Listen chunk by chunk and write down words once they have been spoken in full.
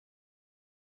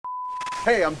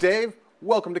Hey, I'm Dave.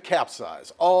 Welcome to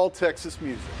CapZeyeZ, all Texas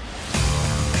music.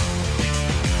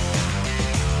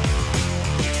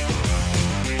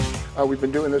 We've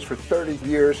been doing this for 30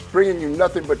 years, bringing you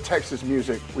nothing but Texas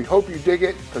music. We hope you dig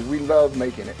it, because we love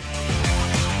making it.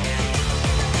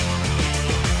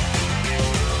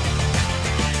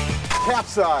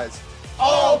 CapZeyeZ,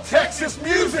 all Texas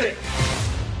music.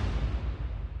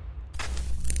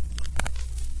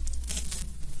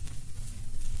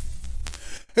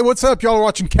 Hey, what's up? Y'all are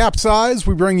watching CapZeyeZ.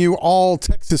 We bring you all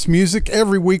Texas music.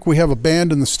 Every week we have a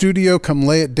band in the studio come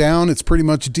lay it down. It's pretty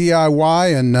much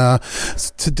DIY. And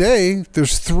today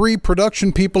there's 3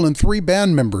 production people and 3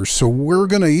 band members. So we're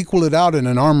going to equal it out in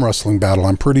an arm wrestling battle,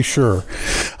 I'm pretty sure.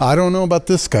 I don't know about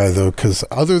this guy, though, because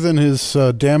other than his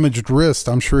damaged wrist,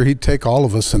 I'm sure he'd take all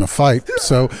of us in a fight.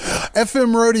 So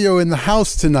FM Rodeo in the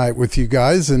house tonight with you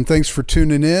guys. And thanks for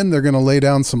tuning in. They're going to lay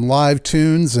down some live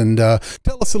tunes and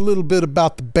tell us a little bit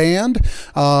about the band.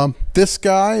 This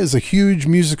guy is a huge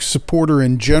music supporter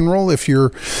in general. If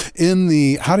you're in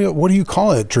the what do you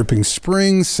call it? Dripping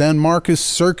Springs, San Marcos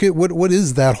circuit. What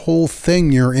is that whole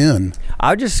thing you're in?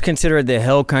 I would just consider it the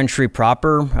hill country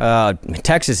proper,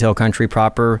 Texas hill country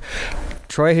proper.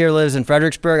 Troy here lives in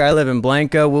Fredericksburg. I live in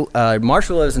Blanco.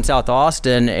 Marshall lives in South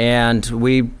Austin, and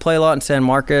we play a lot in San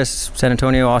Marcos, San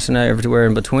Antonio, Austin, everywhere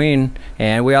in between.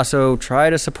 And we also try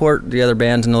to support the other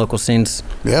bands in the local scenes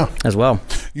as well.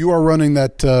 You are running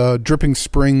that Dripping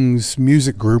Springs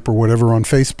music group or whatever on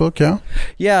Facebook, yeah?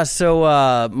 Yeah,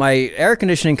 so my air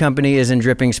conditioning company is in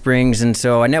Dripping Springs, and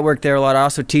so I network there a lot. I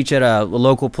also teach at a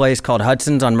local place called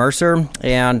Hudson's on Mercer.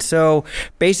 And so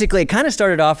basically it kind of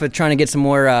started off with trying to get some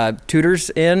more tutors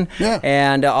in,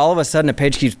 and all of a sudden the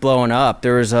page keeps blowing up.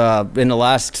 There was in the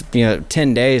last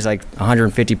 10 days like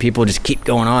 150 people just keep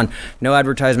going on. No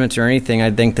advertisements or anything.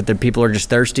 I think that the people are just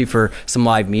thirsty for some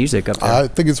live music up there. I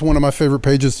think it's one of my favorite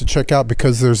pages to check out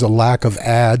because there's a lack of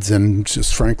ads and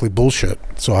just frankly bullshit.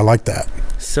 So I like that.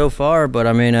 So far, but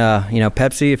I mean,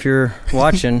 Pepsi, if you're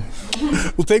watching,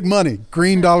 we'll take money,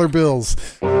 green dollar bills.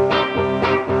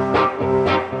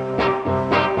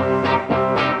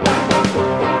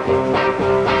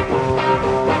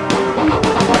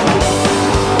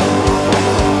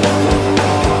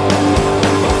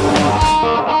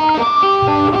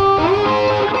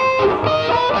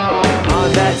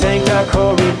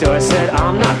 Corridor said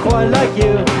I'm not quite like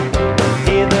you.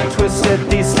 Either twisted,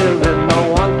 these still in the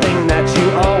one thing that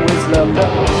you always loved.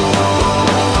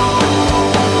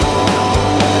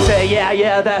 I say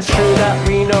yeah, that's true, that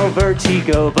Reno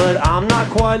vertigo, but I'm not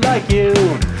quite like you.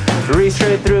 Read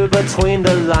straight through between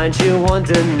the lines, you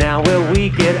wonder now will we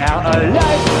get out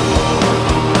alive?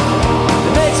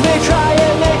 It makes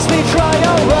me try,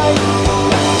 alright.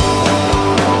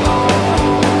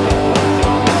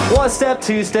 1 step,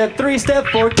 2 step, 3 step,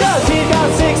 4, go! She's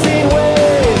got 16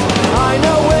 ways, I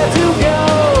know where to go.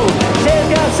 She's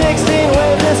got 16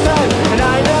 ways this time, and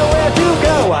I know where to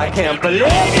go. I can't believe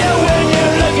you when you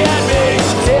look at me.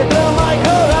 See through my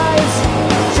cold eyes.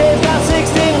 She's got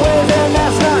 16 ways, and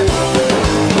that's not.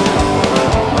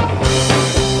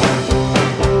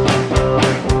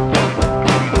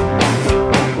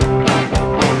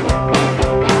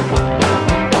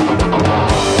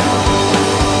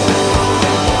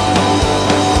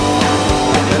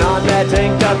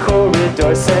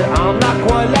 Corridor said I'm not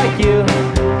quite like you.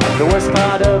 The worst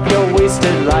part of your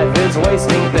wasted life is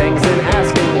wasting things and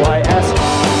asking why.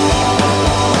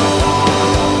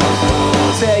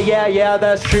 Say yeah,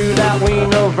 that's true, that we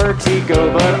know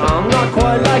vertigo, but I'm not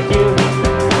quite like you.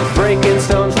 Breaking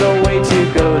stones no way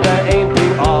to go, that ain't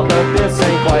through all of this,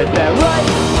 ain't quite that right.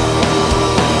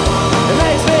 It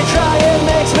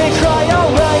makes me try,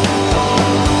 alright.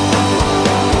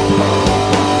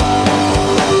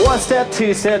 1 step,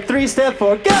 2 step, 3 step,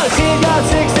 4, go! She's got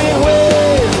 16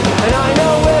 ways, and I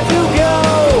know where to go.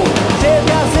 She's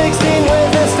got 16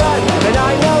 ways this time, and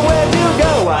I know where to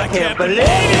go. I can't believe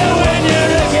you when you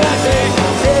look at me.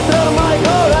 See through my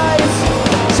cold eyes.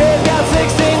 She's got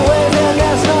 16 ways, and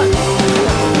that's not.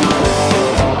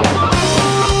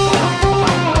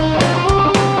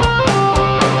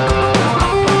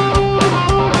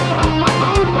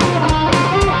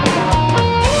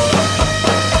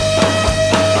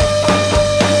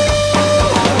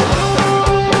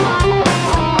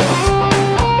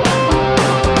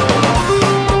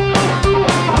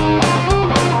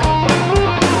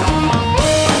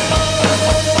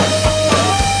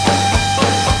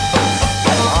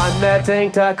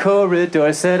 Tank top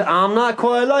corridor said I'm not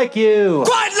quite like you.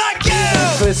 Quite like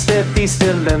you! Twisted, be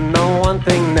still, and the one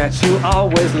thing that you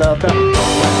always loved. I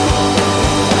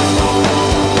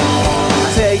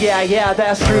said yeah,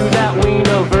 that's true, that we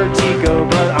know vertigo,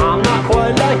 but I'm not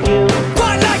quite like you.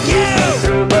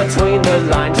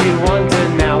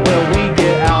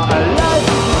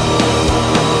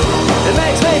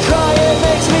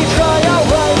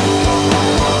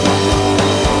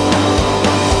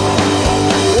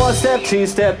 step, 2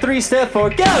 step, 3 step, 4,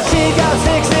 go! She got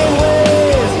 16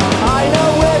 ways, I know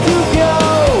where to go.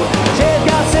 She's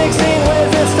got 16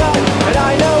 ways to start, and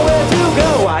I know where to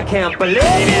go. I can't believe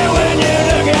you when you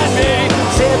look at me.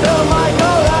 She's the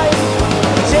Michael Light.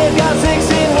 She's got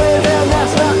 16 ways, and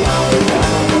that's not.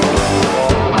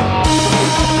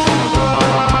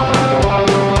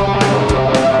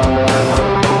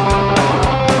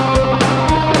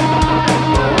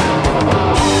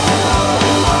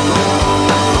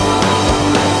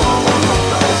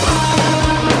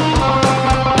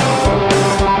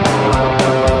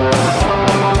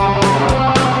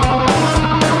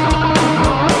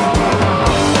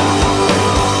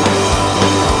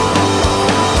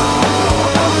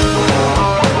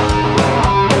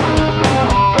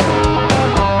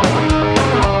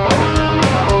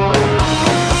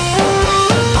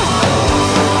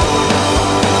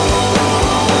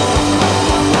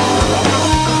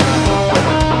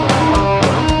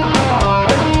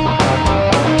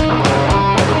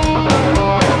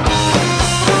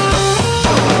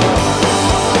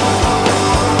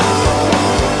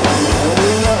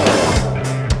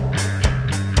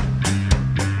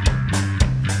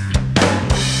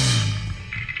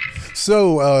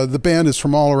 So the band is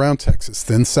from all around Texas,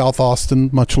 then South Austin,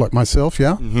 much like myself,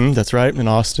 yeah? Mm-hmm, that's right, in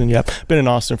Austin, yep. Been in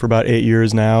Austin for about 8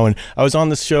 years now, and I was on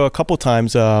this show a couple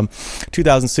times,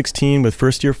 2016 with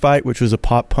First Year Fight, which was a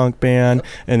pop-punk band,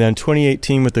 and then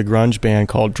 2018 with a grunge band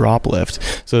called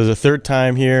Droplift. So it's a third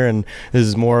time here, and this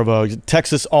is more of a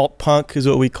Texas alt-punk is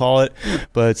what we call it,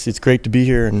 but it's great to be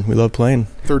here, and we love playing.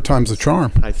 Third time's a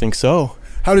charm. I think so.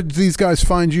 How did these guys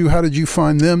find you? How did you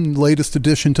find them, latest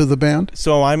addition to the band?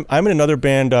 So I'm in another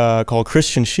band called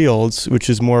Christian Shields, which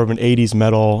is more of an 80s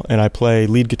metal, and I play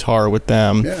lead guitar with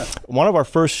them. Yeah. One of our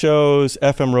first shows,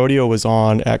 FM Rodeo, was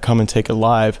on at Come and Take It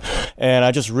Live, and I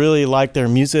just really liked their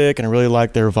music, and I really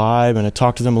liked their vibe, and I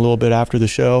talked to them a little bit after the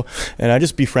show, and I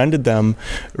just befriended them,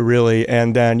 really,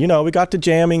 and then, we got to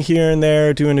jamming here and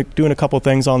there, doing a couple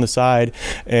things on the side,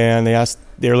 and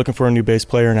they were looking for a new bass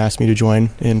player and asked me to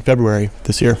join in February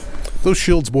this year. Those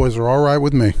Shields boys are all right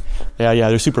with me. Yeah,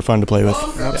 they're super fun to play with.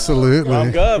 Absolutely.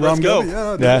 Gov, let's go.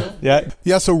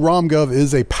 Yeah, so Gov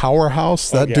is a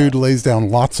powerhouse. That dude lays down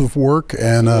lots of work,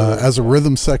 and as a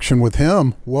rhythm section with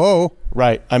him, whoa.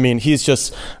 Right. He's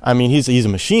a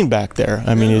machine back there.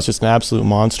 He's just an absolute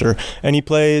monster. And he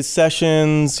plays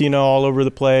sessions, all over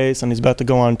the place. And he's about to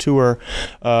go on tour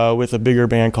with a bigger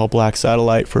band called Black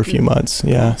Satellite for a few months.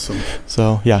 Yeah. Awesome.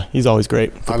 So, yeah, he's always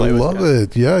great to play with. I love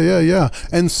it. Yeah.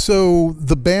 And so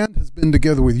the band has been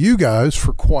together with you guys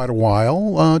for quite a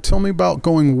while. Tell me about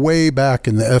going way back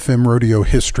in the FM Rodeo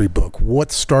history book.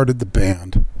 What started the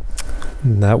band?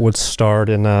 That would start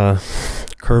in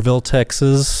Kerrville,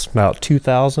 Texas, about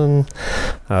 2000.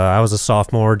 I was a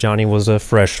sophomore. Johnny was a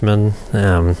freshman.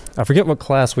 I forget what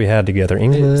class we had together.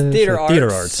 English? Theater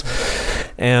arts.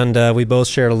 And we both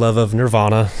shared a love of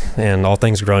Nirvana and all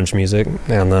things grunge music.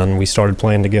 And then we started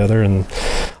playing together, and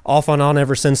off and on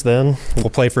ever since then. We'll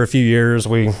play for a few years.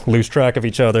 We lose track of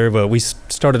each other, but we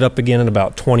started up again in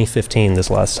about 2015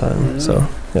 this last time. So,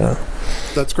 yeah.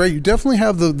 That's great. You definitely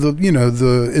have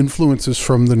the influences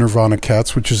from the Nirvana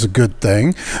cats, which is a good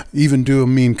thing. Even do a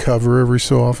mean cover every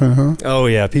so often, huh? Oh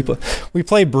yeah, we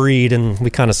play Breed, and we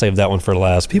kind of saved that one for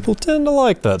last. People tend to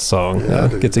like that song.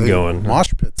 Gets it going.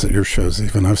 Mosh pits at your shows,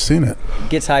 even. I've seen it.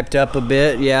 Gets hyped up a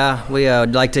bit. Yeah, we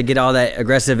like to get all that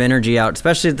aggressive energy out,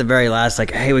 especially at the very last.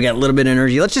 Like, hey, we got a little bit of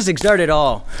energy. Let's just exert it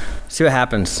all. See what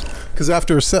happens. Because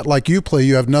after a set like you play,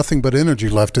 you have nothing but energy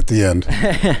left at the end.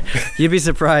 You'd be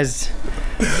surprised.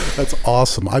 That's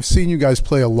awesome. I've seen you guys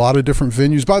play a lot of different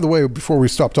venues. By the way, before we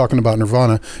stop talking about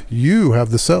Nirvana, you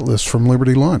have the set list from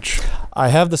Liberty Lunch. I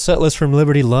have the set list from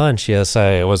Liberty Lunch. Yes,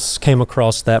 I came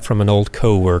across that from an old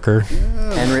coworker.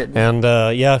 Yeah. Handwritten. And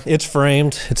it's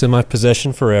framed. It's in my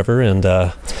possession forever, and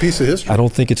it's a piece of history. I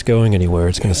don't think it's going anywhere.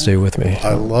 It's going to stay with me.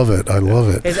 I love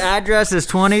it. His address is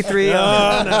 23.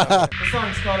 No. The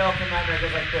song's called Off the Night, and it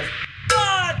goes like this.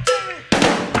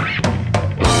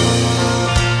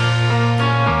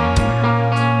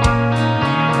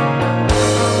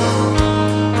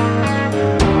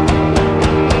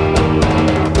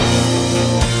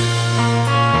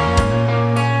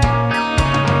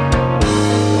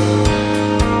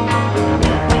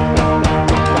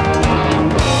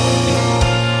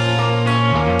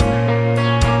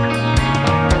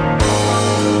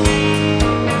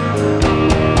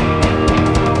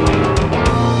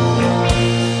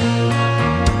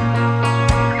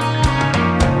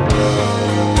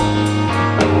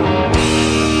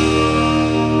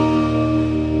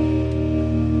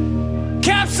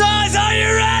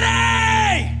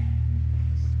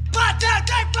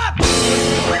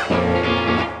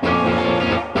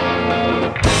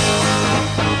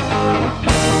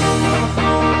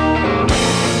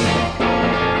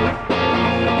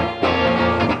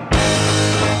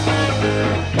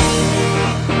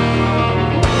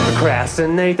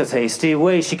 Procrastinate those hasty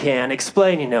ways she can't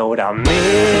explain, you know what I mean?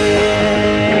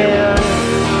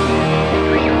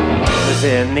 'Cause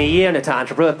in the end, the time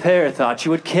to prepare, thought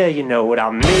you would care, you know what I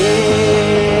mean?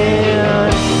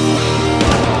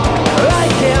 I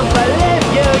can't believe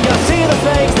you see the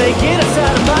things they get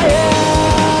inside of my head.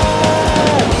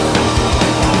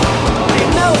 He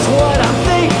knows what I'm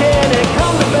thinking, it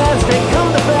come to best, it come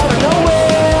to better,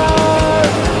 nowhere,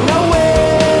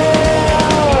 nowhere.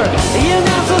 You're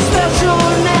not so special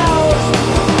now.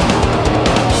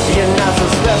 You're not so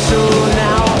special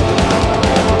now.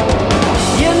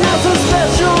 You're not so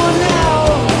special now.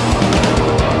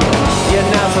 You're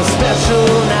not so special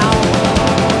now.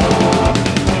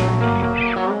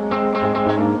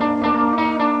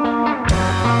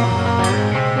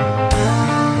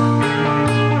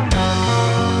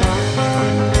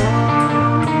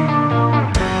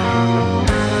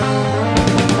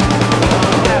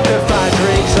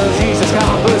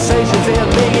 Conversations in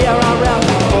the air around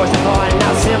me, forced apart,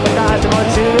 now sympathized,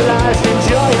 marginalized,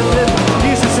 enjoying this.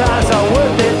 These sides are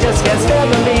worth it, just can't stand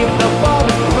to leave the ball.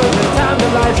 The time the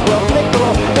lights will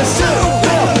flicker, the soon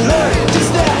will learn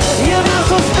just that. You're not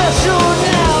so special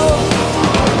now.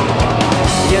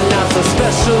 You're not so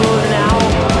special now.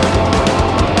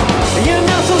 You're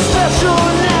not so special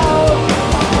now.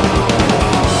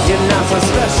 You're not so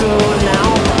special now.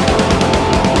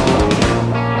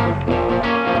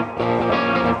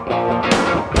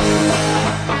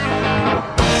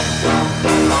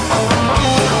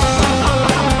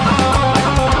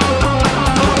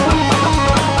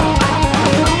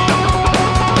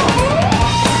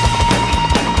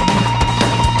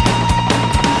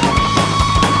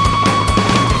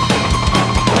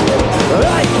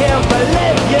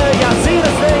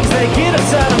 Get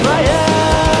inside of my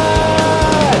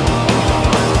head.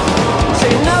 She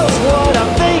knows what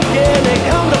I'm thinking. They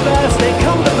come to best, they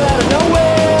come to better.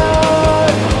 Nowhere,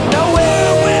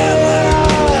 nowhere.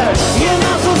 You're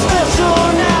not so special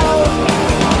now.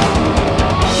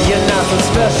 You're not so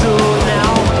special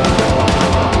now.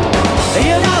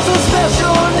 You're not so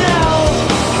special now.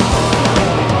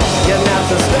 You're not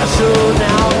so special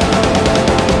now.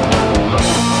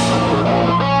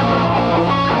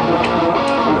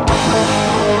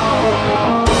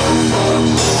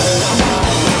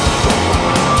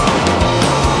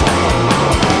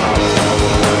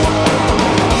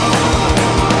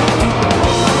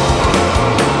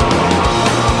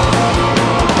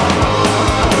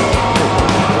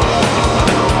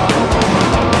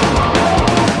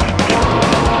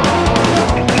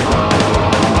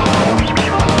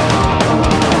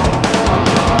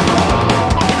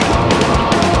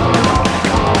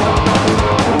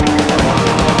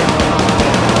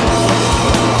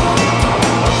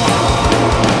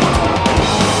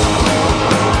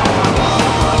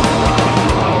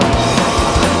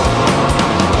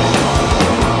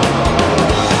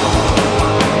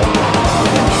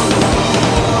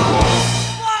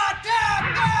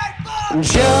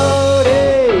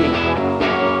 Jody,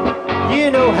 you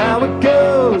know how it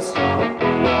goes.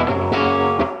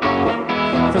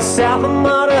 From South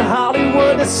Lamar to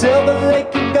Hollywood to Silver Lake,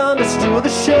 you've gone to steal the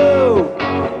show.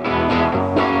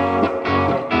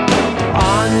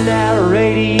 On that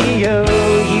radio,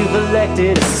 you've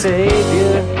elected a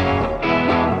savior.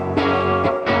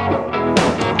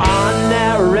 On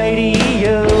that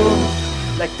radio,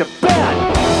 like the bad.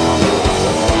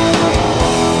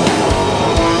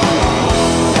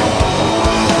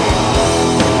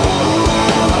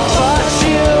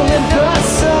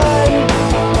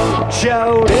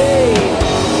 Jody,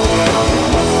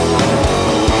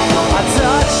 I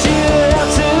taught you how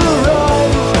to run,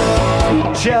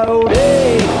 Jody,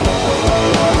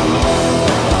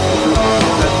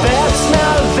 but that's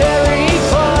not very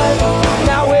fun,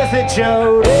 not with it,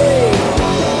 Jody.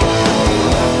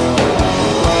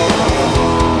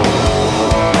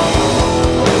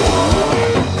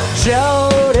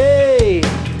 Jody,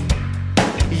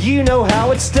 you know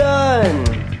how it's done.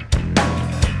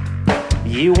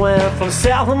 You went from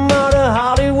South Lamar to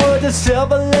Hollywood to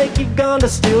Silver Lake, you've gone to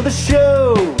steal the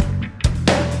show.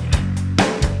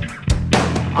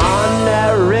 On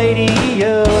that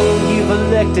radio, you've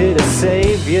elected a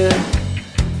savior.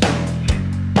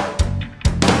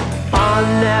 On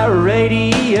that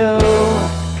radio,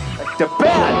 like the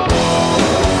bad.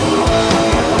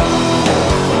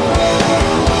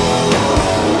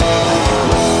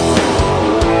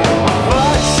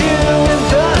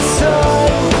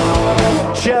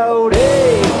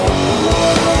 Jody,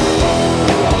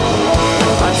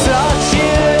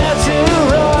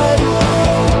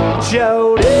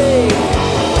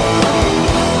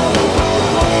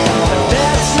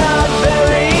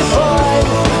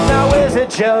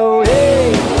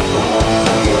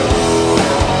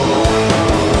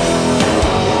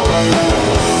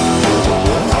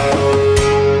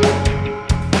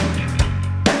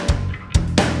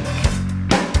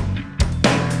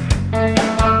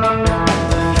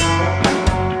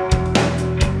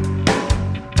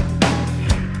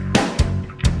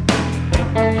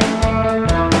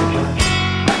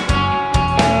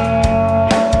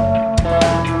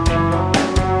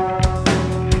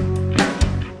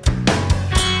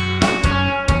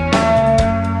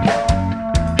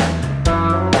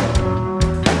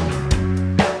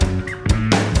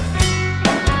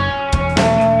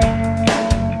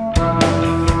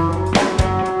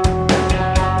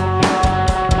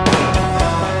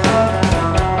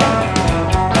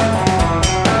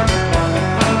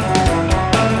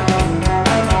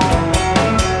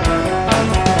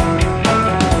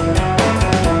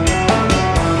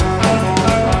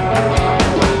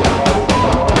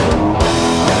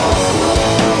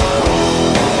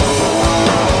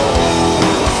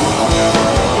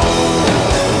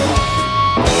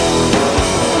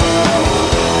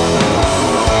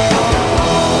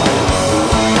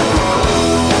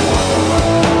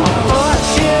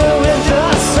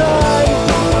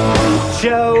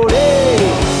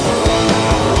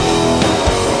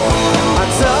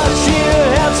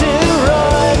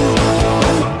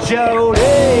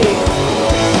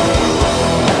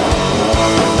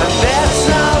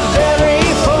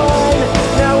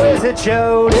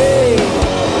 Jody?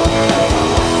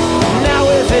 Now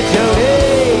is it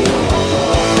Jody?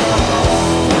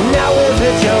 Now is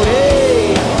it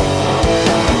Jody?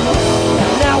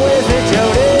 Now is it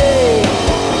Jody?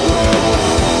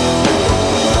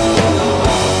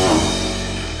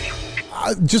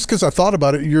 Just because I thought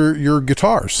about it, your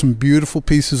guitars, some beautiful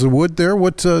pieces of wood there.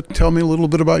 Tell me a little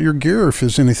bit about your gear, if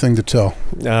there's anything to tell.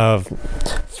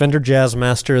 Fender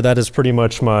Jazzmaster, that is pretty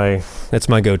much it's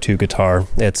my go-to guitar.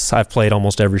 I've played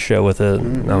almost every show with it.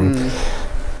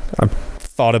 I've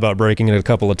thought about breaking it a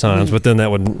couple of times, but then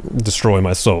that would destroy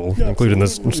my soul, including the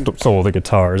soul of the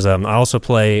guitars. I also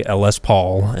play a Les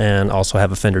Paul and also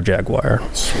have a Fender Jaguar.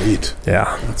 Sweet.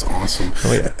 Yeah. That's awesome.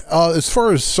 Oh, yeah. As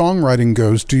far as songwriting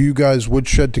goes, do you guys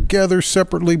woodshed together,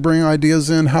 separately bring ideas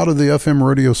in? How do the FM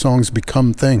rodeo songs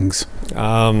become things?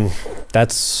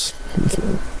 That's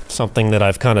something that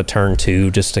I've kind of turned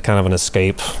to just to kind of an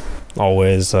escape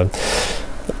always.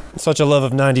 Such a love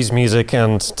of 90s music,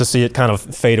 and to see it kind of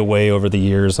fade away over the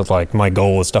years, of like, my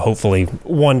goal is to hopefully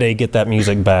one day get that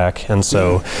music back. And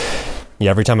so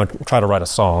every time I try to write a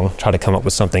song, try to come up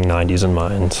with something 90s in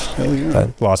mind.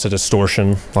 Lots of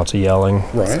distortion, lots of yelling.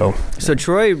 Right. So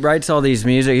Troy writes all these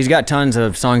music. He's got tons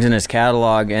of songs in his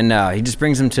catalog, and he just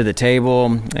brings them to the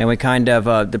table. And we kind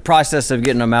of, the process of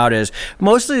getting them out is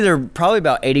mostly they're probably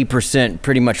about 80%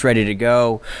 pretty much ready to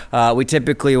go. We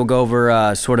typically will go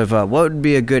over sort of what would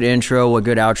be a good intro, a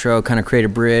good outro, kind of create a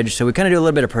bridge. So we kind of do a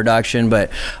little bit of production,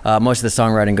 but most of the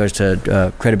songwriting goes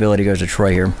to, credibility goes to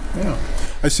Troy here. Yeah.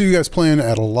 I see you guys playing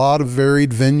at a lot of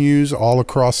varied venues all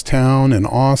across town, in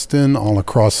Austin, all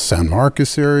across San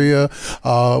Marcos area.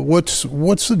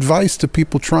 What's advice to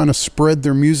people trying to spread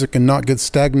their music and not get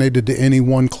stagnated to any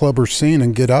one club or scene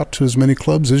and get out to as many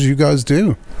clubs as you guys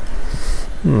do?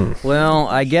 Well,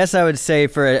 I guess I would say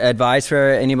for advice for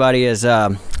anybody is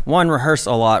one, rehearse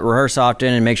a lot, rehearse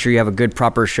often, and make sure you have a good,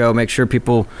 proper show. Make sure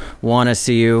people want to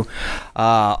see you.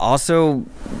 Also,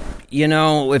 you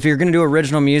know, if you're going to do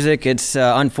original music, it's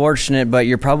unfortunate, but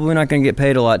you're probably not going to get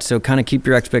paid a lot, so kind of keep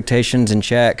your expectations in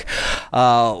check.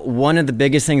 One of the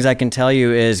biggest things I can tell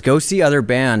you is go see other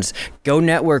bands. Go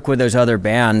network with those other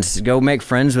bands. Go make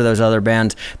friends with those other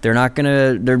bands. They're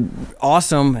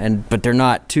awesome, but they're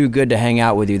not too good to hang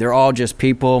out with you. They're all just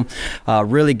people,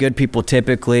 really good people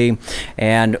typically,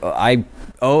 and I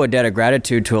owe a debt of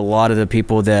gratitude to a lot of the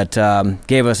people that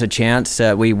gave us a chance.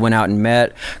 We went out and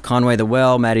met Conway the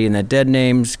Well, Maddie and the Dead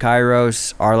Names,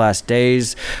 Kairos, Our Last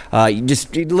Days.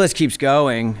 The list keeps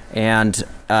going, and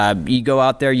you go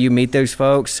out there, you meet those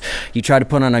folks, you try to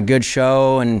put on a good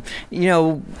show, and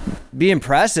be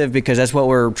impressive, because that's what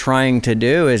we're trying to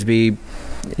do, is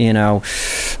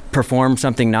perform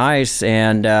something nice,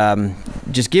 and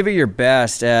just give it your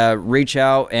best. Reach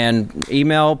out and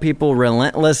email people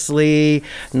relentlessly,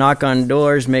 knock on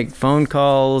doors, make phone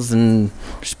calls, and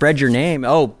spread your name.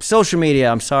 Oh, social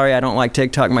media. I'm sorry, I don't like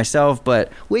TikTok myself,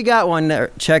 but we got one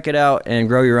there. Check it out and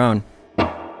grow your own. We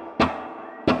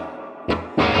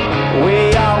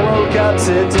all woke up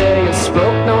today and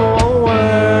spoke no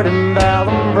word in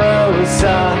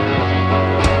Valambrosa.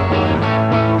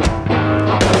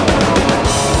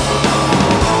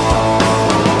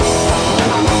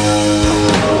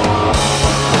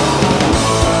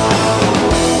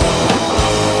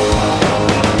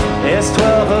 It's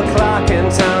 12 o'clock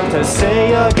and time to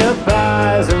say your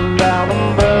goodbyes in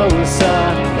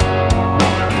Vallombrosa.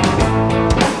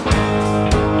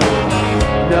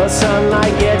 No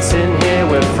sunlight gets in here,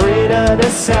 we're free to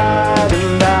decide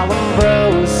in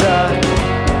Vallombrosa.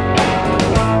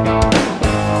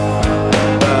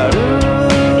 But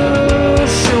ooh,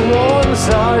 she warms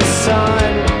our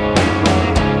sun.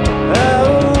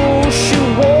 Oh, she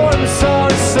warms our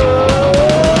sun.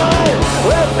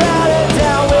 Without a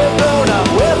doubt, we're grown up,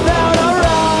 without a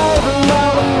rhyme in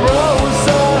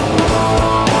Vallombrosa.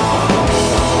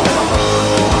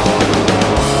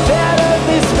 That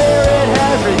earthly spirit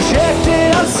has rejected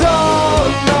us all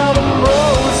in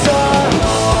Vallombrosa.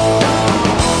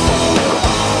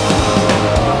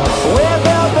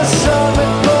 Without the sun, we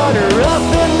put her up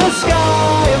in the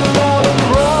sky in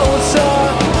Vallombrosa.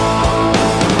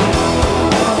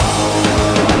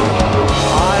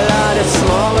 Our light is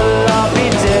small, but I'll be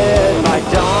dead by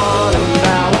dawn in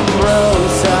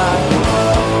Vallombrosa.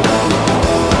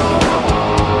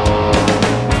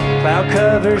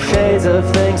 Cloud-covered shades of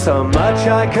things, so much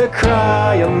I could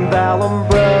cry in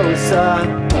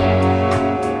Vallombrosa.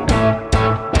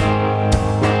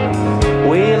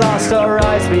 We lost our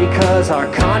eyes because our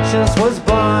conscience was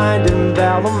blind in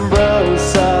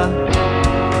Vallombrosa.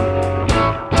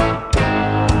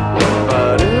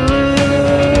 But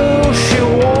ooh, she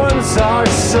warms our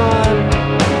sun.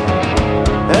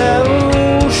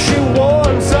 Oh, she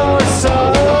warms our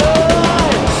sun.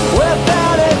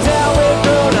 Without a doubt, we're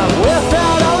grown up,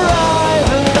 without a rhyme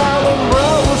in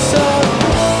Vallombrosa.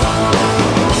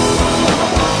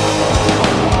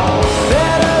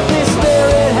 That earthly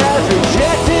spirit has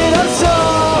rejected us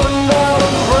all in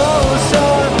Vallombrosa.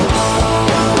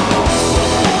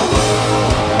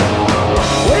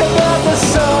 Without the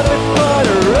sun, we put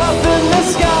her up in the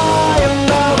sky in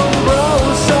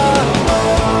Vallombrosa.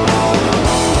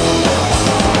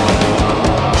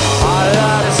 Our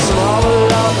light is small,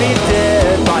 but I'll be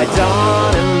dead by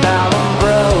dawn in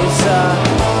Vallombrosa.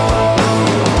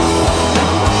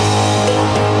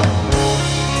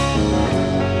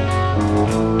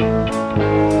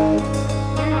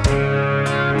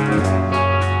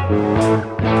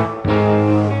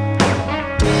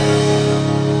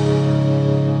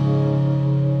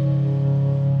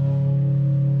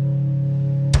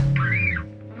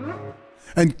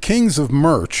 And Kings of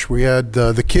Merch, we had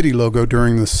the Kitty logo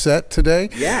during the set today.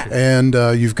 Yeah. And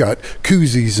you've got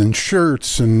koozies and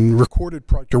shirts and recorded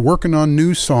project. You're working on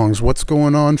new songs. What's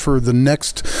going on for the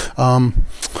next?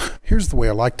 Here's the way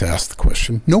I like to ask the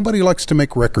question. Nobody likes to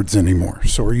make records anymore.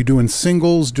 So are you doing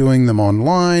singles, doing them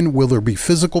online? Will there be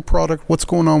physical product? What's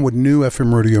going on with new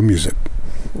FM Rodeo music?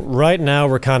 Right now,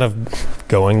 we're kind of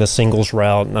going the singles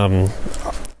route.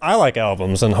 I like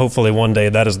albums, and hopefully one day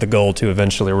that is the goal, to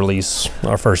eventually release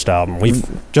our first album. We've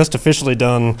just officially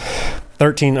done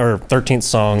 13th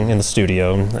song in the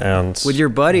studio, and With your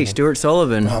buddy, Stuart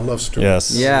Sullivan. I love Stuart. yes,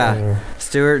 Yeah,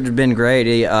 Stuart has been great.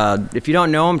 If you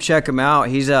don't know him, check him out.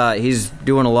 He's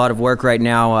doing a lot of work right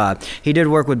now. He did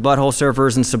work with Butthole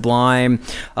Surfers and Sublime,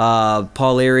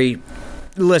 Paul Leary.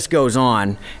 The list goes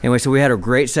on. Anyway, so we had a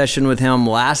great session with him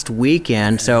last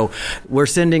weekend. So we're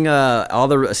sending all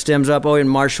the stems up. Oh, and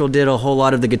Marshall did a whole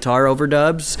lot of the guitar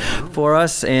overdubs for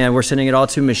us, and we're sending it all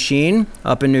to Machine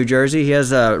up in New Jersey. He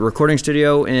has a recording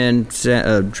studio in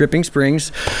Dripping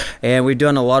Springs, and we've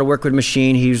done a lot of work with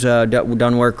Machine. He's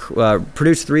done work,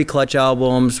 produced 3 Clutch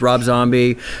albums, Rob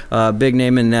Zombie, big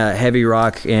name in heavy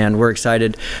rock, and we're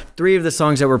excited. 3 of the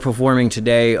songs that we're performing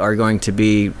today are going to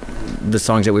be the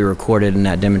songs that we recorded in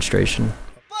that demonstration.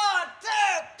 1, 2,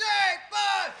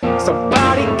 3, 4.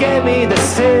 Somebody gave me the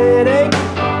city.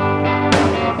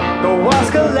 The walls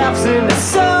collapsing, it's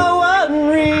so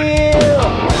unreal.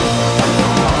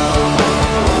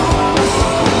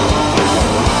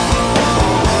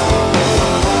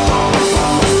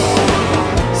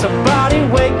 Somebody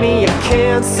wake me, I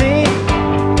can't see.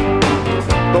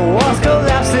 The walls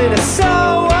collapsing, it's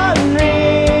so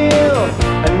unreal.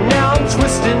 And now I'm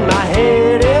twisting my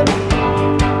head in.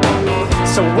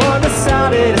 So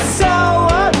undecided, it's so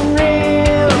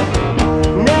unreal.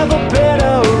 Never been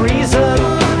a reason.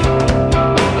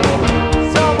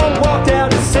 Someone walked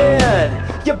out and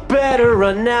said, you better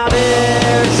run now.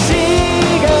 There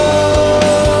she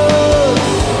goes.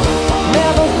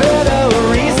 Never been a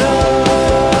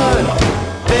reason.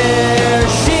 There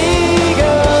she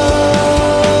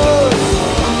goes.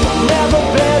 Never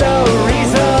been a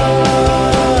reason.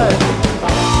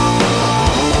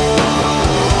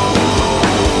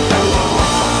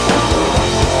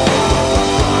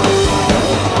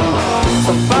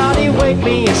 Somebody wake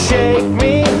me and shake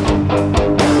me.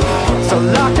 So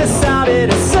locked aside, it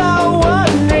is so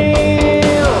unreal.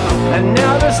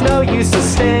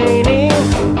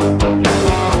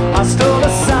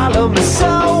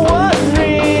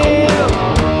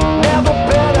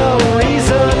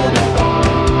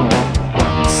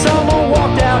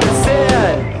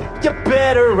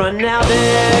 better run now.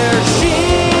 There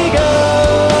she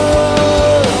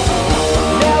goes.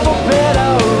 Never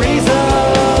better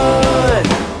reason.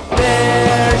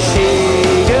 There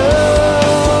she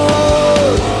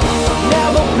goes.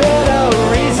 Never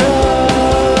better reason.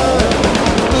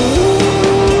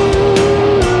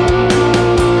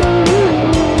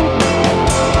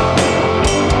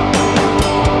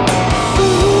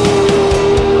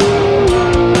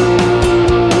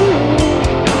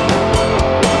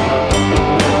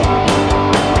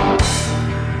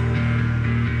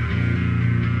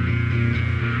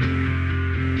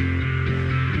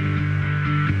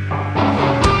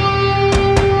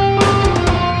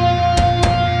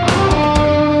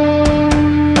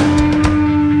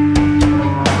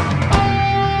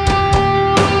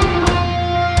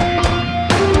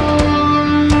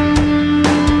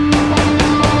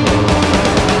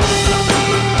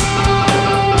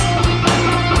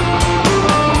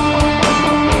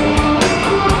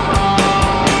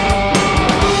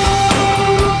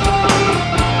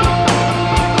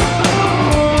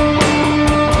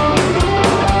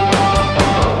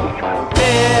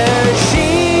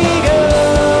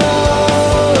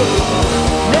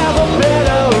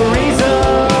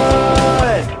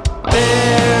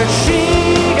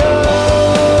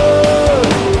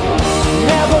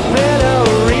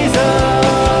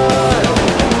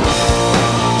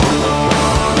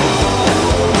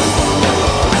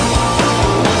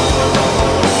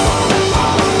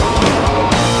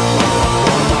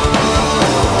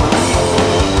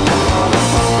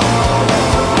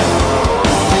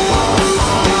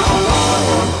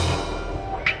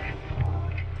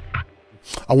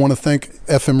 I want to thank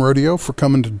FM Rodeo for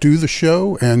coming to do the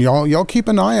show, and y'all keep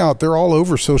an eye out. They're all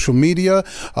over social media.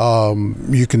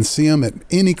 You can see them at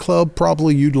any club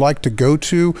probably you'd like to go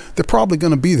to. They're probably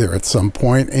going to be there at some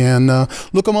point, and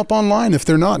look them up online if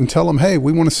they're not, and tell them, hey,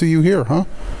 we want to see you here, huh?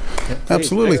 Yeah,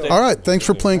 absolutely. All right, thanks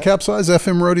for playing CapZeyeZ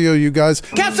FM Rodeo, you guys.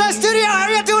 CapZeyeZ Studio, how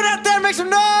are you doing out there? Make some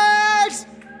noise!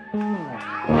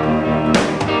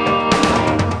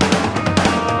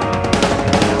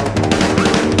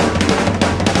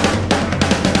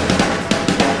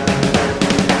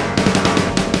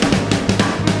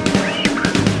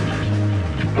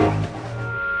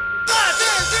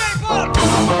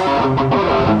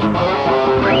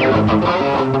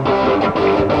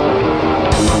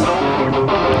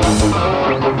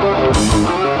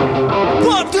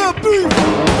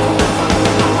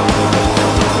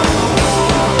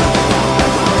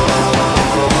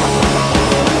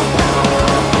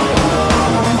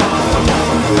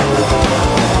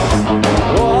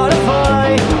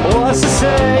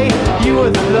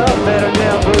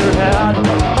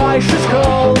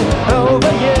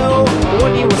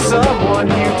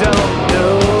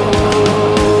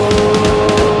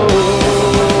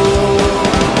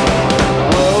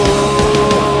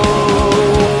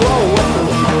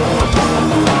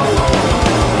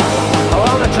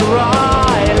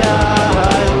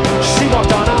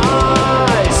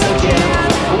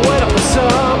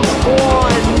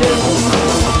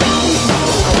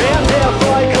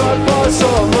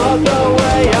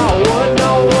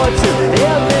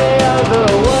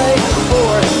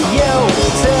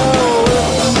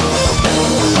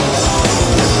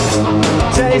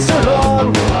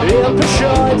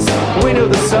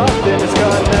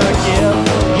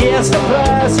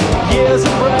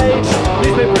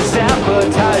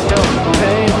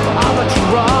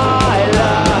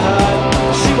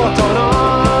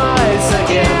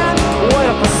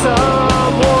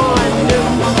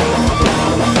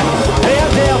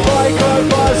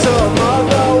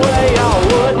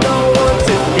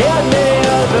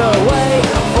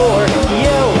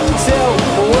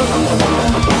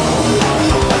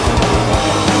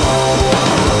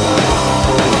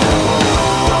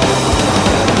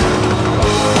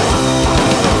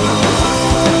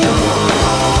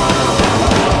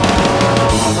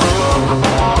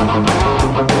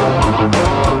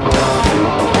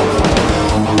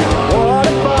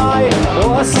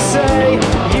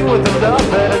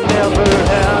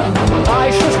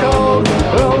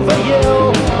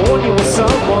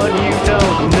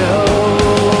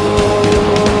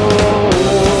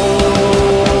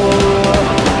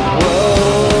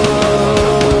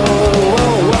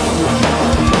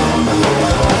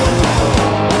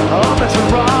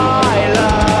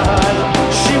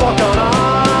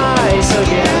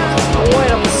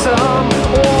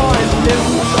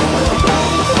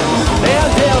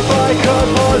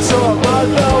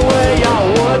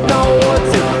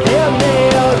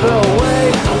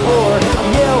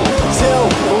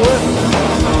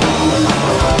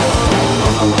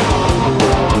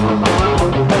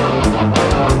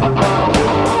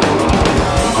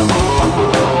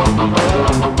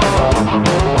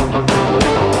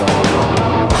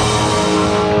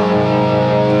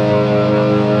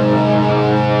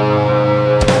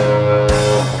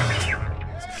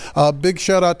 Big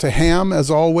shout out to Ham, as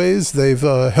always. They've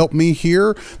helped me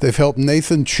here. They've helped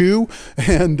Nathan Chu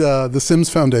and the Sims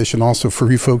Foundation also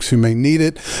for you folks who may need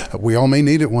it. We all may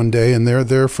need it one day, and they're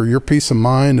there for your peace of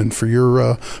mind and for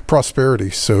your prosperity.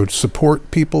 So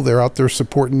support people. They're out there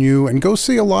supporting you. And go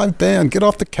see a live band. Get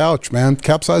off the couch, man.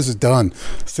 CapZeyeZ is done.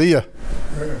 See ya.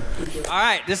 All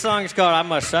right, this song is called I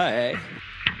Must Say.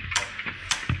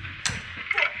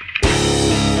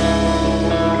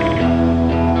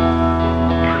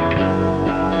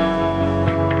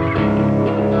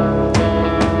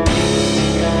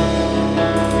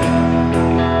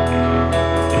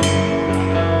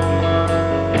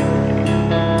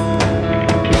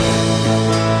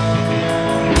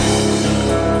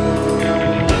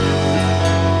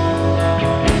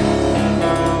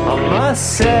 I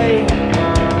say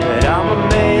that I'm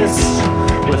amazed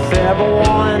with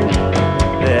everyone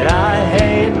that I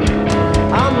hate.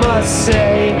 I must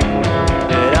say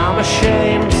that I'm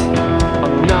ashamed.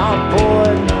 I'm not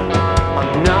bored,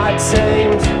 I'm not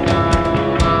tamed.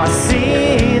 I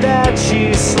see that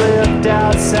you slipped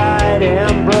outside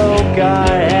and broke our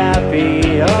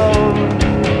happy home.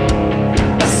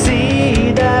 I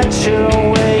see that you're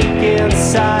awake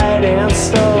inside and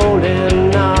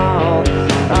stolen all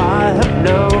I have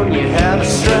known. You had the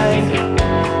strength,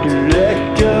 you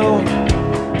let go.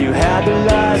 You had the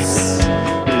lust,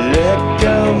 you let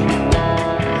go.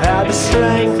 You had the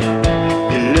strength,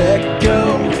 you let go.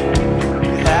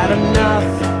 You had enough,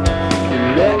 you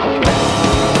let go.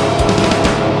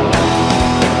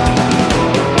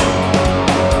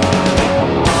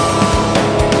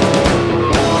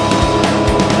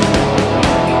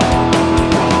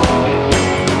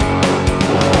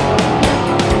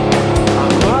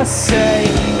 Say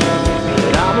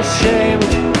that I'm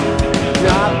ashamed,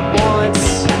 not once,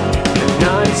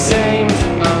 not ashamed.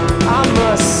 I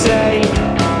must say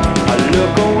I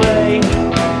look away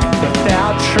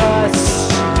without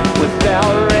trust,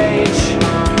 without rage.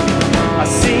 I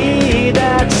see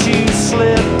that you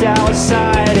slipped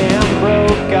outside and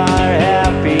broke our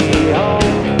happy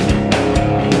home.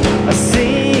 I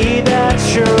see that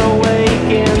you're awake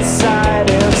inside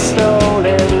and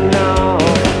stolen all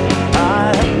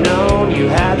I have known. You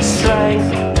had the strength,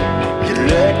 you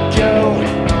let go.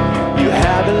 You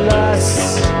had the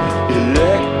lust, you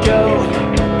let go.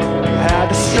 You had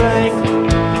the strength,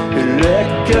 you let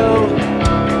go.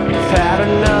 You've had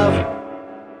enough,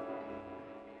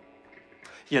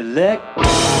 you let go.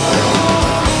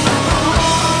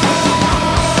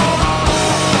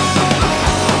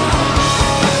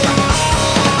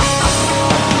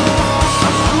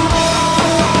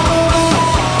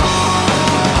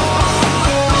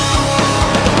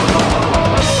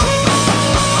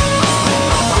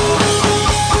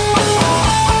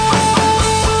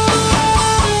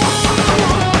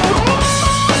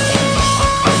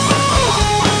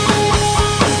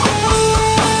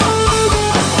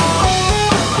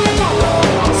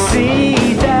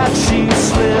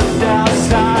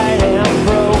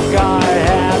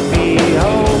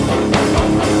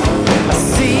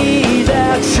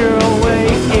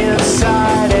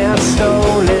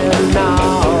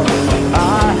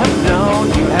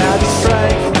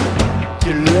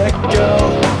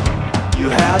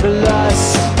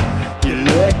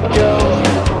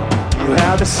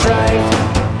 The strength,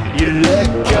 you let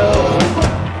go.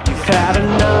 You've had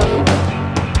enough,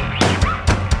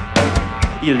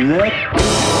 you let go.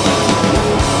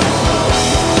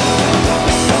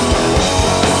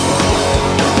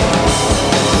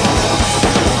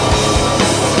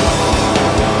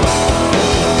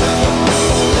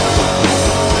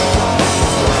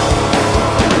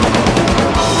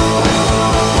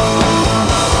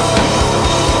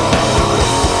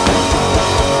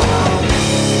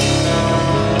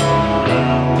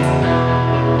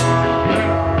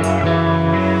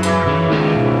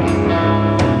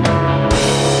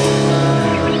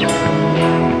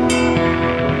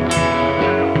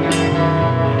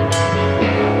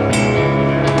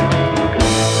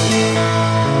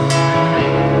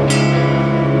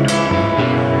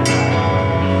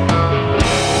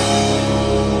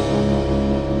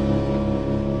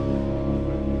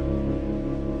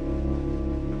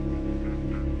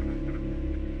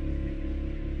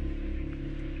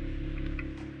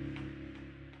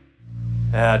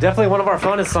 Definitely one of our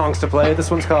funnest songs to play. This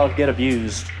one's called Get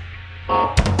Abused.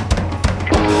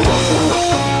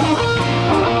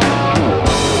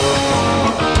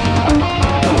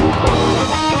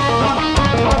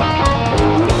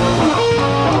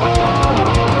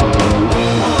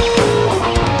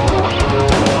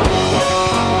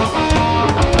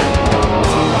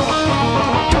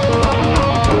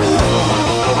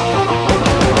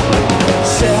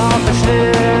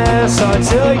 Selfishness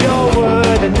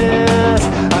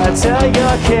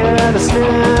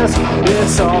carelessness,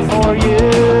 it's all for you.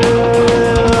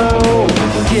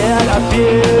 Get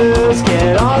abused,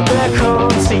 get all that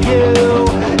comes to you.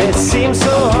 It seems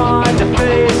so hard to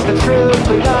face the truth,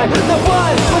 but like the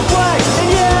one reflects in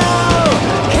you.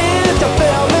 Can't you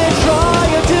feel me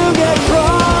trying to get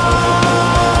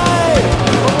right?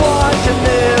 I'm watching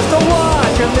this,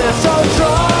 so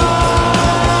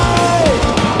try.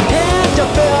 Can't you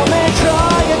feel me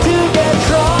trying to get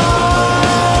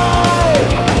right?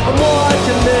 I'm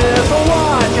watching this,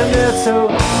 so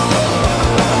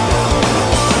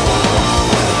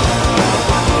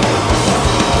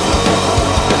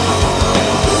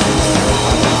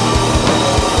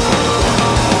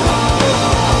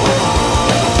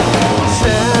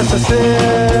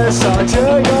synthesis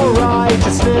until your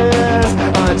righteousness,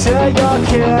 until your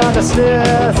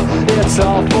carelessness, it's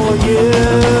all for you.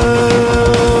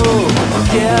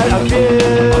 Get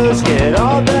abused, get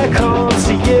all that comes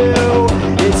to you.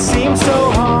 It seems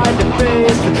so hard to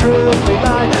face the truth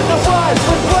behind the words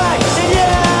reflect in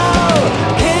you.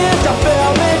 Can't you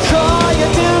feel me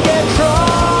trying to get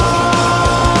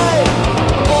right?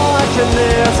 Watching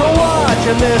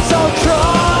this, so try.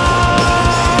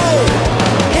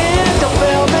 Can't you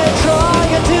feel me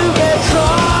trying to get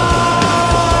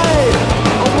right?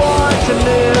 I'm watching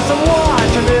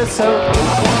this, so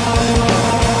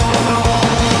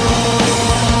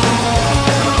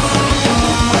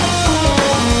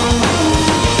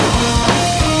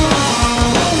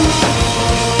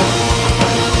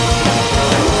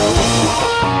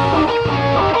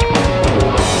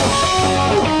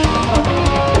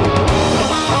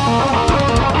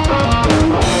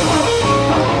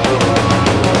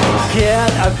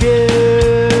get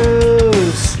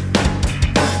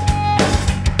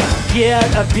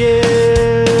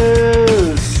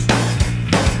abused,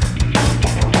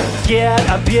 get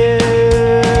abused,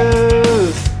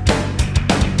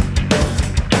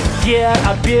 get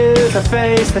abused and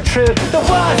face the truth. The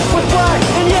words reflect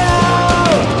in you.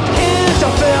 Can't you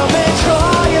feel me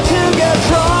trying to get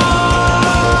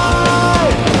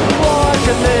right?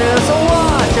 Watching this,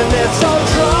 so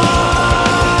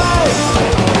try.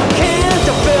 Can't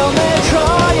you feel me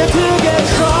trying to get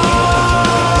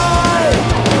right?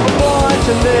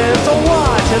 Watching this, so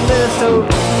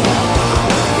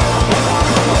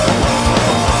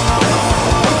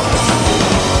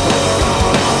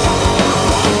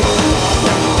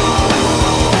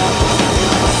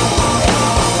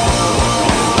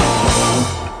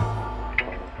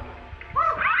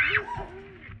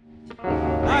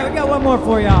Alright, we got one more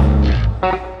for y'all.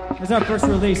 This is our first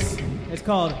release. It's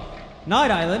called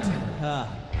Night Island.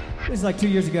 This is like 2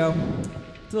 years ago.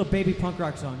 It's a little baby punk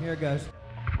rock song. Here it goes.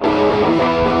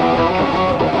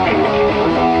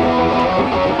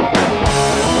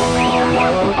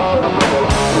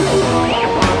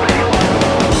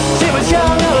 She was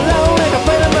young and alone, like a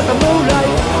feeling with the moonlight.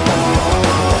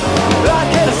 I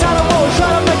can't decide I won't try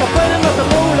to make a feeling with the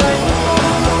moonlight.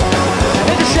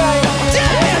 It's a shame, it's a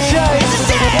shame, it's a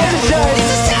shame, it's a shame,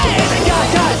 it's a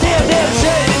goddamn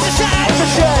shame. It's a shame, it's a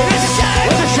shame, it's a shame,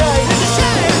 it's a shame, it's a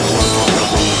shame.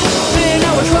 Didn't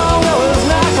know what's wrong, I was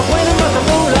not complaining with the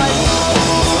moonlight.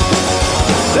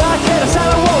 I can't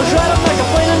decide I won't try to make a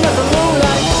feeling with the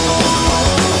moonlight.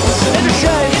 It's a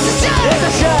shame, it's a shame, it's a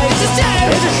shame, it's a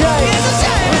shame, it's a shame, it's a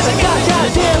shame, it's a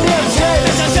goddamn shame.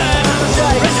 It's a shame, it's a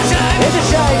shame, it's a shame, it's a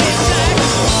shame, it's a shame.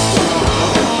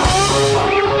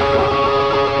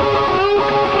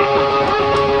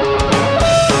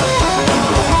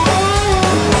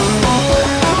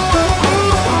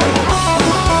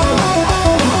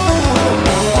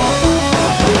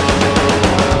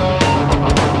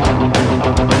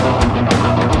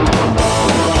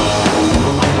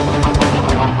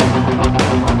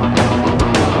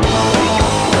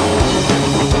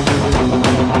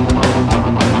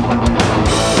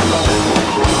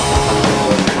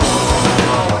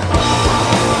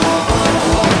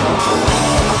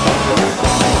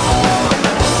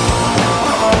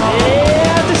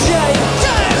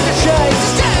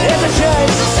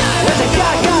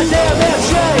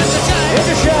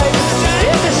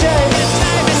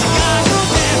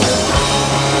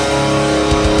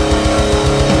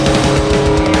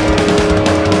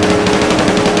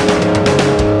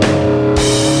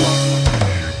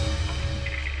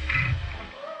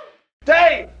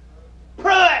 Dave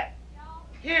Pruitt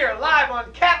here live on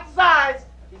CapZeyeZ.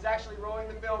 He's actually rolling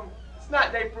the film. It's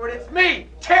not Dave Pruitt, it's me,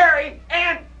 Terry,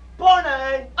 and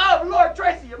Bonnie of Lord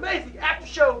Tracy. Amazing after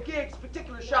show gigs,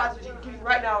 particular shots that you can get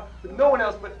right now with no one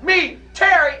else but me,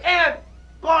 Terry, and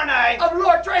Bonnie of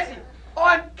Lord Tracy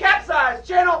on CapZeyeZ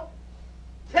channel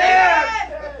 10.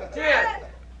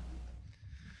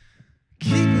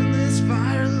 Keeping this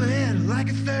fire lit.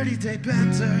 everyday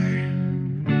banter.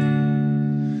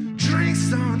 Drinks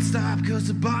don't stop, cause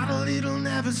the bottle, it'll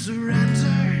never surrender.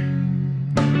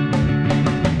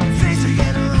 Things are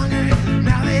getting longer,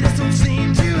 now they just don't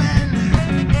seem to end.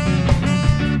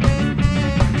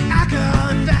 Alcohol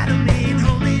and amphetamine,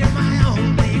 homie, you're my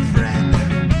only friend.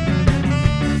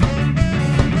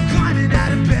 Climbing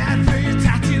out of bed for your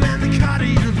tattoo and the cut of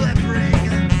your lip ring.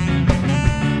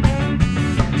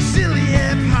 Silly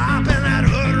hip-hop and that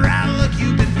hood rat look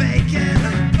you've been faking.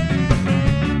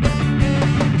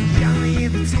 The only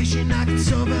invitation I can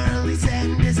sober early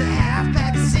send is a half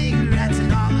pack of cigarettes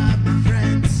and all of my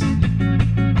friends.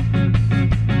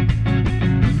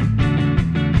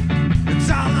 It's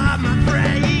all of my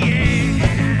friends.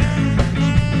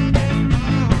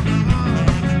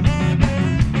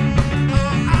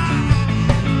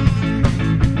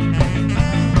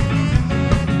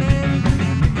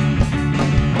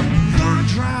 Long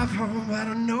drive home, but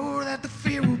I know that the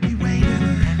fear will be waiting.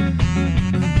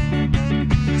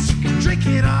 So you can drink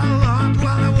it all up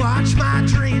while I watch my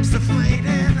dreams deflating.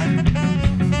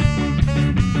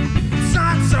 It's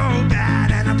not so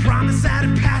bad, and I promise that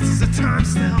it passes the time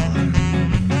still.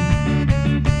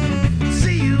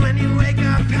 See you when you wake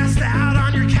up, passed out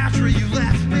on your couch where you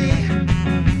left me.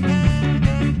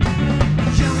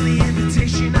 The only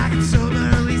invitation I can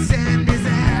soberly send is a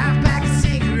half pack of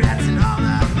cigarettes and all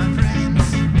of my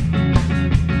friends.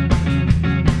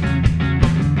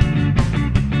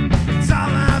 It's all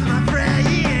of my friends.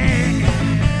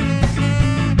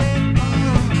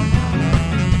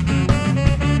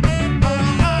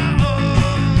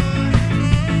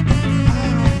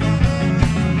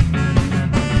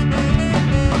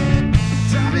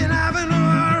 I've been having a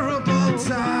horrible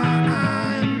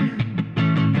time,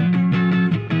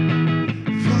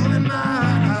 pulling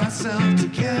myself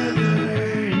together.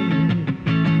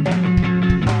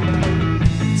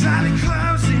 I've been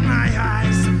closing my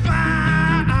eyes to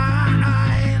find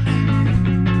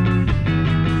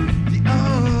the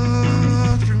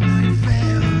old familiar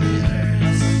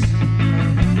failures.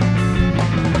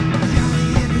 The only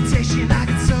invitation I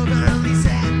can soberly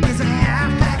send is a half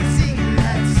pack of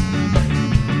cigarettes.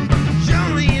 The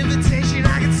only invitation I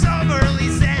can soberly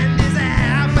send is a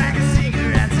half pack of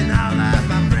cigarettes and all of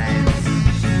my friends.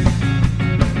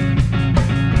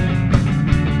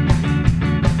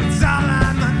 It's all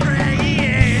of my friends.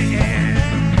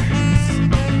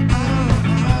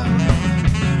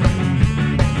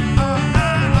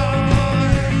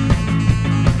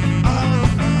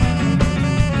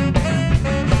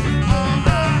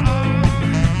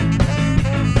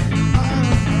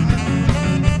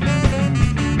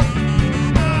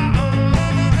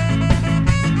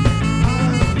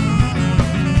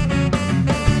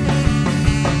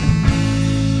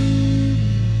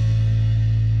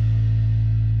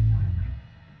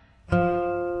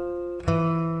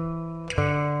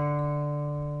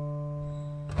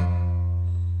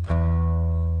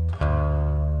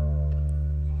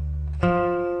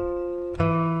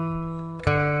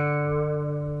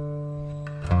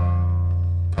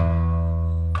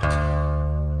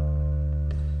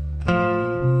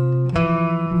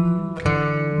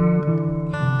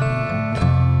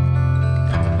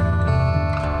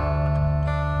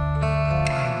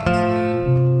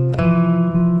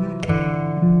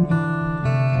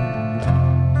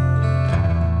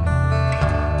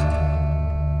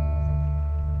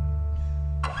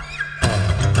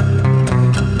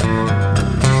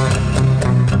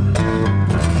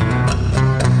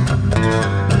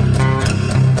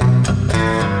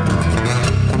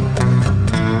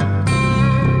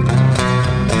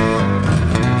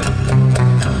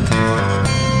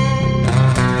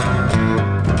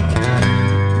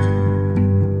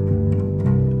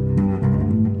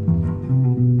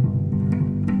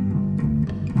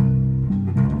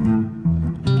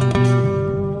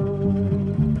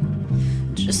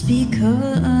 Just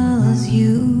because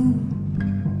you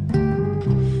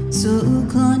so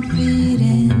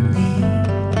confidently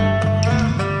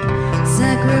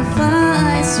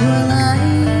sacrifice your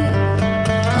life,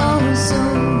 oh so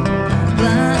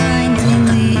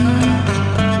blindingly.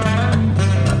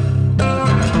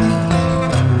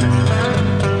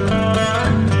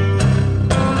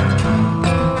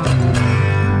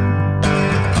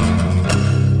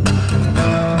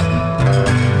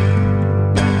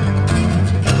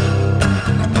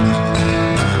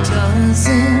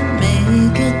 Doesn't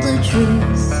make it the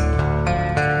truth.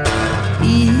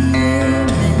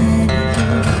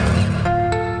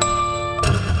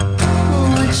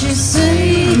 What you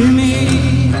say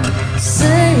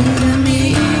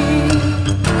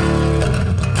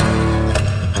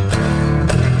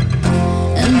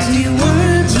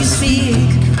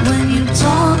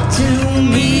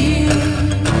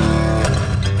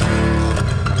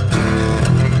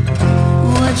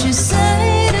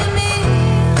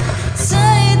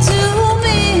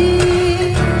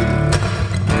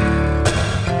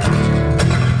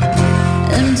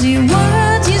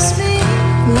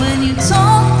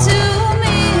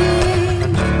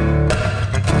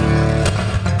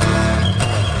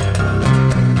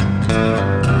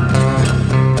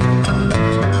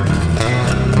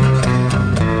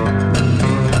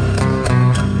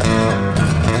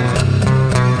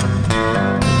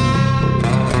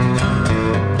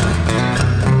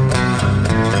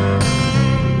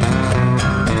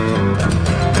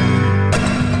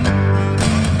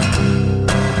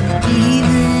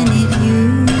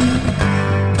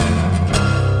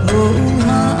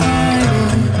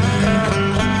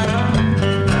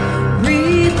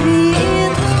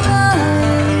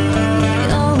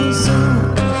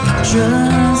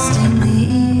trust in me.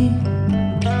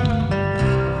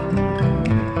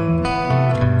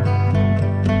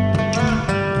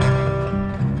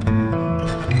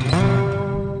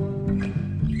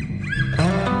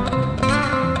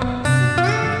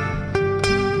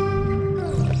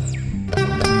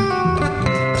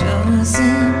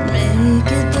 Doesn't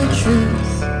make it the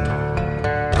truth,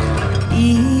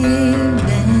 even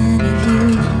if you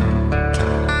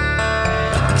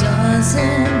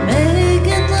doesn't make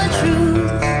it the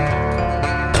truth,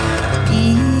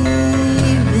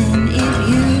 even if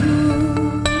you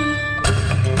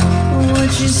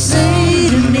what you say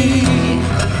to me,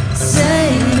 say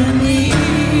to me.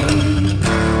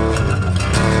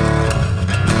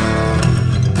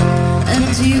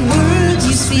 Empty words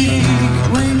you speak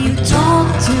when you talk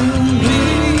to me.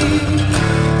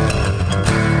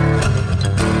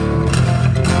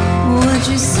 What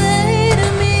you say to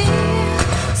me,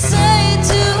 say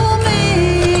to me.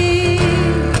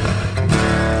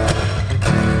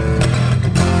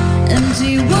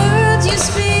 Empty words you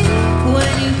speak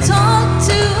when you talk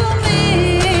to me,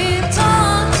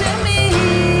 talk to me.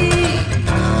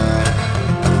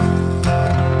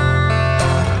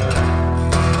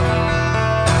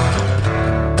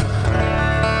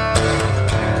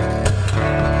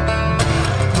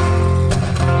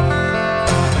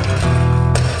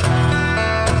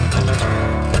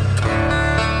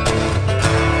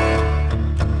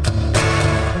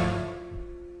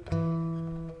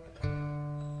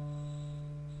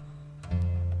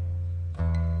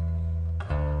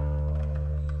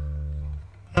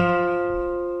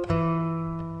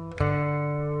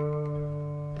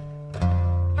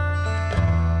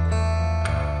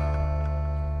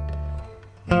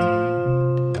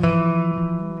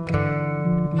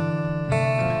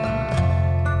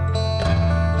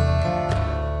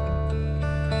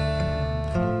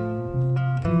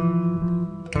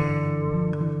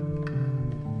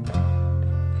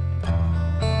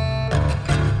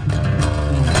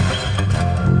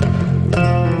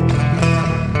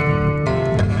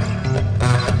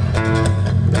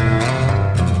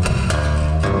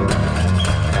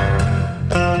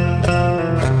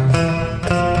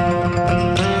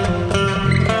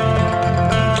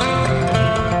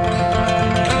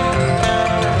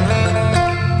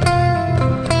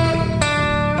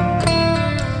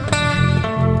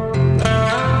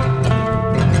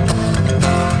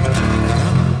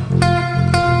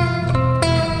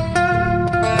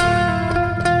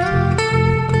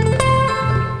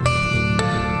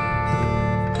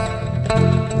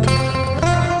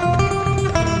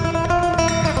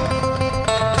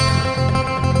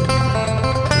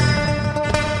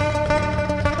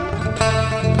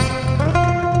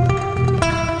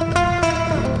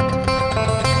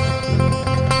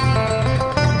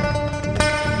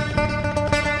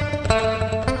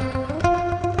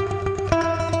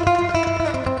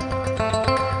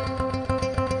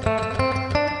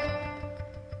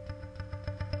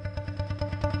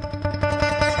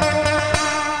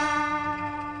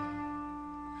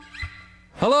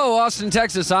 Hello, Austin,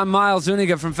 Texas. I'm Miles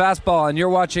Zuniga from Fastball, and you're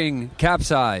watching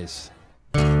CapZeyeZ.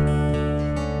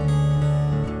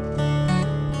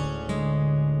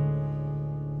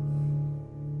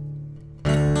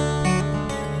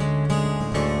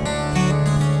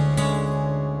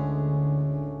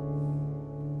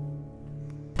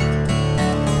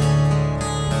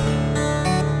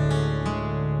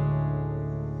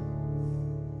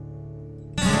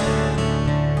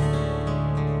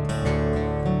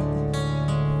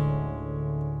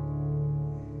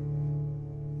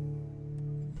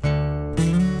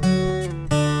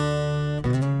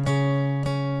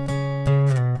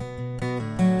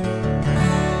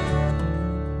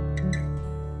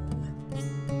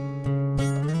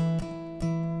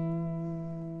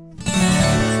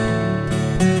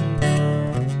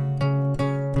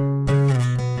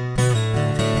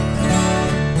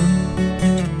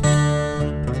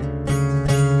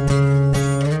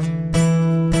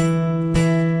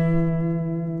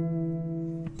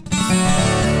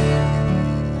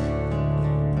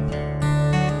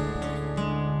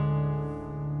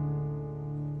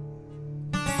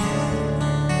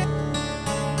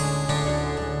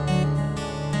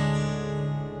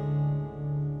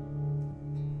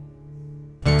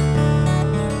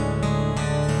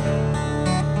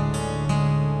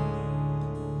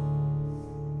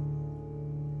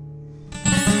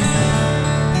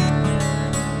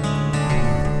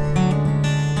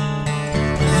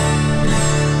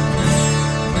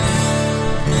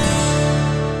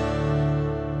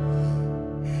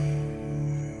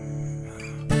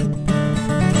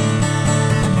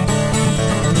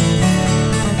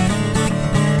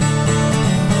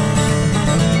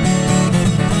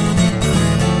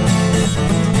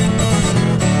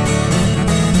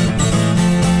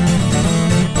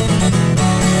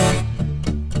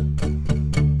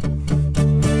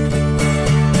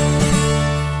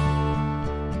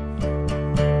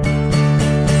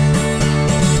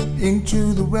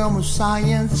 into the realm of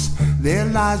science, there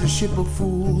lies a ship of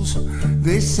fools.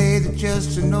 They say that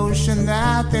just a notion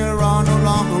that there are no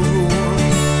longer rules.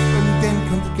 And then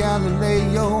comes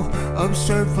Galileo,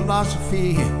 absurd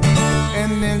philosophy,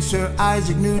 and then Sir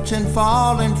Isaac Newton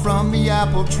falling from the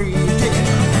apple tree.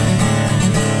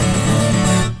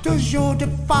 Does your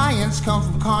defiance come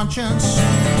from conscience?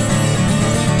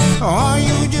 Or are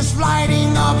you just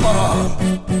lighting up a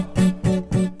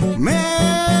match?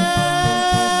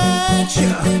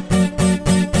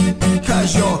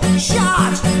 'Cause you're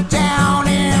shot down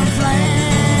in flame.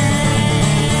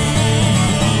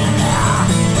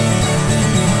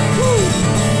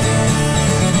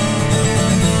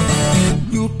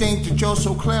 You think that you're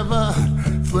so clever,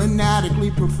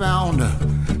 fanatically profound.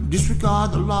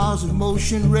 Disregard the laws of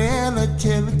motion,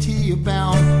 relativity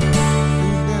abound.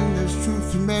 And then there's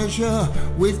truth to measure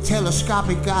with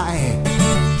telescopic eye.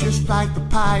 Just like the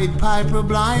Pied Piper,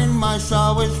 blind mice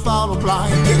always follow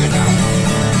blind.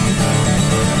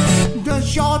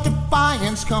 Does your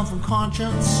defiance come from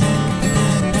conscience?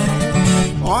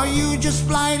 Or are you just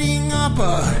lighting up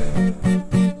a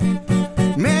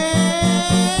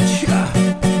match?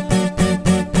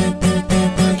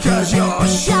 'Cause you're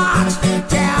shot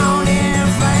down in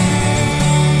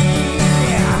flame.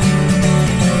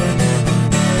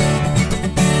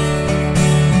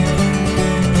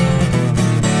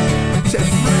 Said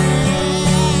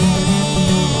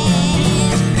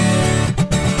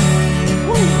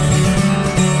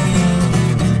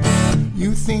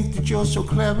you think that you're so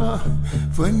clever,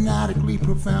 fanatically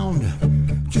profound.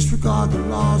 Just regard the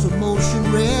laws of motion,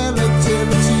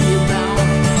 relativity abound.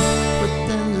 But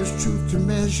then there's truth to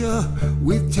measure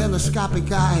with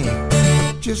telescopic eye.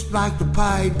 Just like the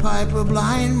Pied Piper,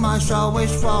 blind mice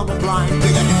always follow blind.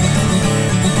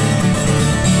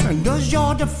 And does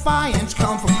your defiance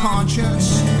come from conscience?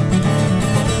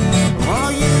 Or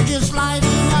are you just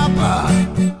lighting up a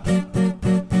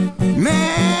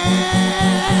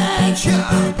match?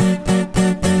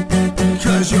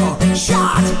 'Cause you're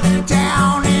shot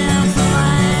down in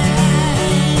flames.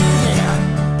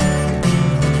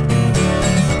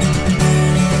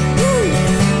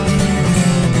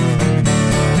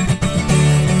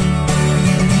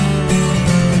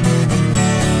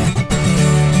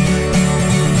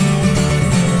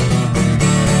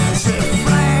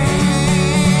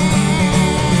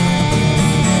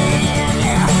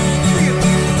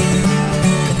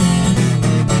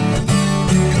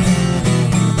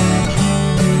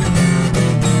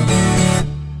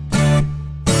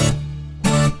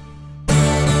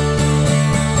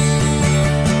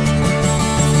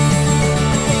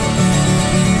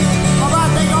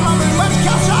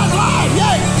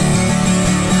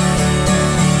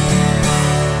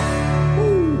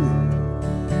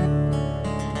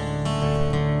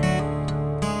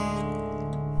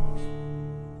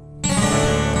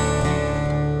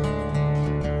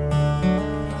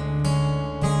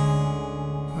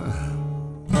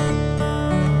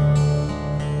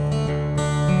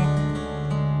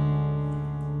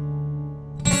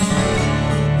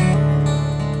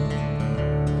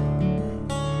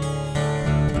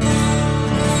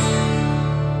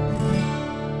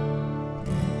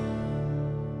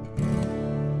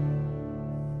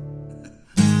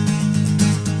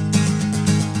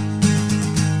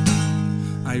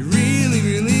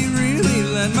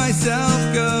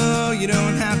 myself go. You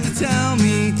don't have to tell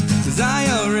me, 'cause I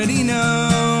already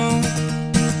know.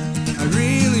 I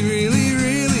really, really,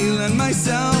 really let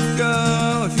myself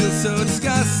go. I feel so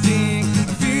disgusting,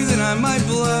 I fear that I might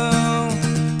blow.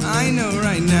 I know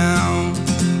right now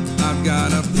I've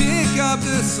gotta pick up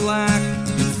the slack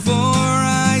before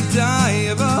I die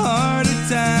of a heart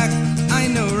attack. I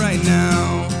know right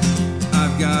now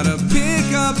I've gotta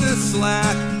pick up the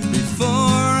slack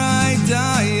before I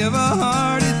die of a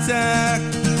heart attack.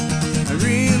 I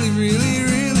really, really,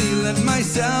 really let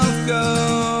myself go.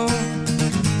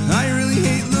 I really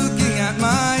hate looking at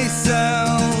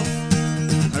myself.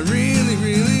 I really,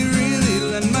 really, really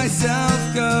let myself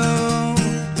go.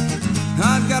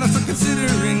 I've gotta start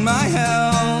considering my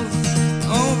health.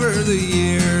 Over the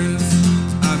years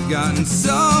I've gotten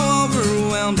so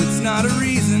overwhelmed, it's not a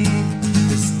reason,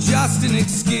 it's just an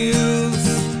excuse.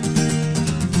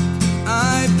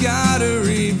 I've gotta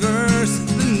reverse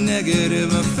the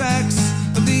negative effects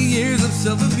of the years of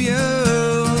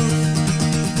self-abuse.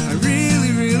 I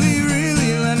really, really,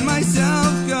 really let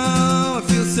myself go. I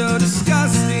feel so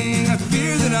disgusting, I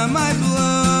fear that I might blow.